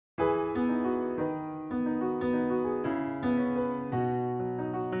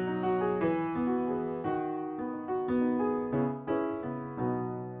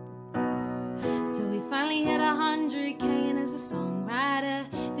finally hit 100K, and as a songwriter,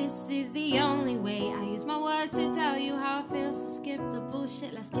 this is the only way. I use my words to tell you how I feel, so skip the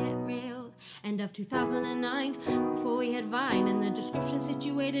bullshit, let's get real. End of 2009, before we had Vine, and the description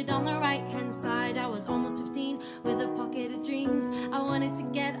situated on the right hand side. I was almost 15 with a pocket of dreams. I wanted to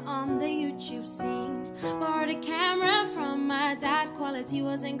get on the YouTube scene. Borrowed a camera from my dad. Quality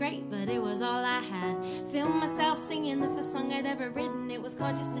wasn't great, but it was all I had. Filmed myself singing the first song I'd ever written. It was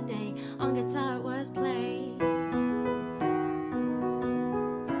called Just a Day. On guitar it was played.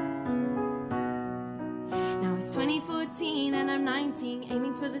 Now it's 2014 and I'm 19,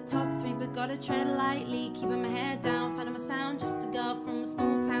 aiming for the top 3, but gotta tread lightly, keeping my head down, finding my sound. Just a girl from a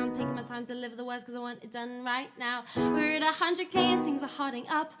small town, taking my time to deliver the words cause I want it done right now. We're at 100K and things are hotting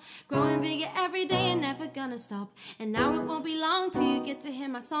up, growing bigger every day and never gonna stop. And now it won't be long till you get to hear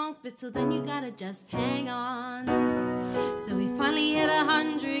my songs, but till then you gotta just hang on. So we finally hit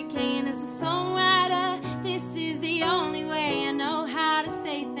 100K, and as a songwriter, this is the only way I know how to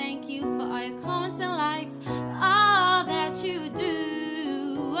say thank you for all your comments and likes, for all that you do.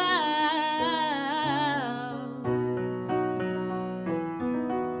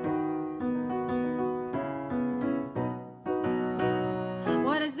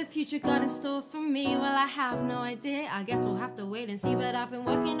 What has the future got in store for me? Well, I have no idea. I guess we'll have to wait and see. But I've been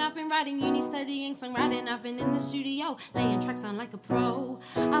working, I've been writing, uni studying songwriting. I've been in the studio, laying tracks on like a pro.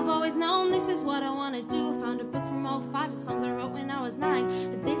 I've always known this is what I want to do. I found a book from 05, songs I wrote when I was 9.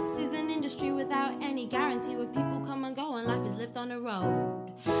 But this is an industry without any guarantee, where people come and go and life is lived on the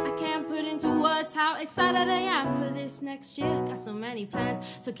road. I can't put into words how excited I am for this next year. Got so many plans,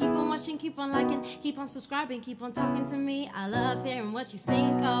 so keep on watching, keep on liking, keep on subscribing, keep on talking to me. I love hearing what you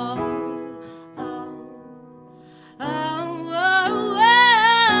think.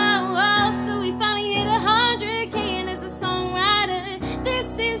 So we finally hit 100K, and as a songwriter,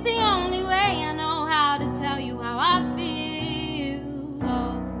 this is the only way I know how to tell you how I feel.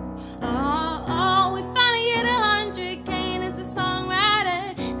 We finally hit 100K, and as a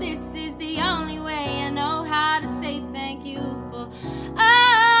songwriter, this is the only way I know how to say thank you for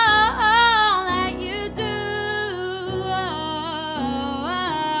all that you do.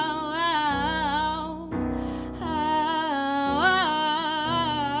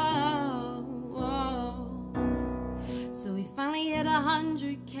 So we finally hit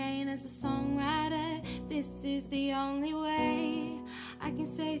 100K, and as a songwriter, this is the only way I can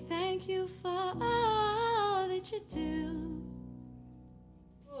say thank you for all that you do.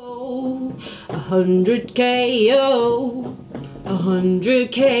 Oh, 100K, oh,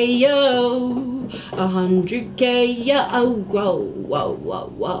 100K, oh, 100K, oh, whoa, whoa, whoa,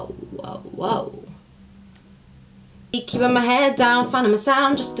 whoa, whoa, whoa. Keeping my head down, finding my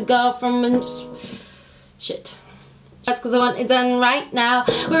sound, just a girl from a... shit. That's cause I want it done right now.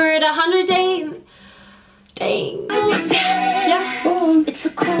 We're at 100 days. Dang. Yeah. It's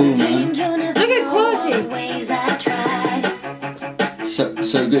a cool thing. Look at quality. So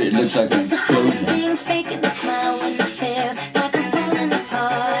good, it looks like an explosion.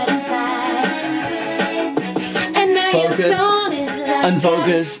 Focus.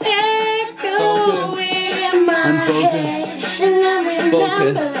 Unfocus. Focus.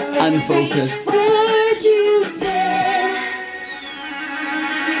 Unfocus. Unfocus. Seduce.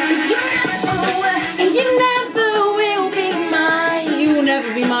 And you know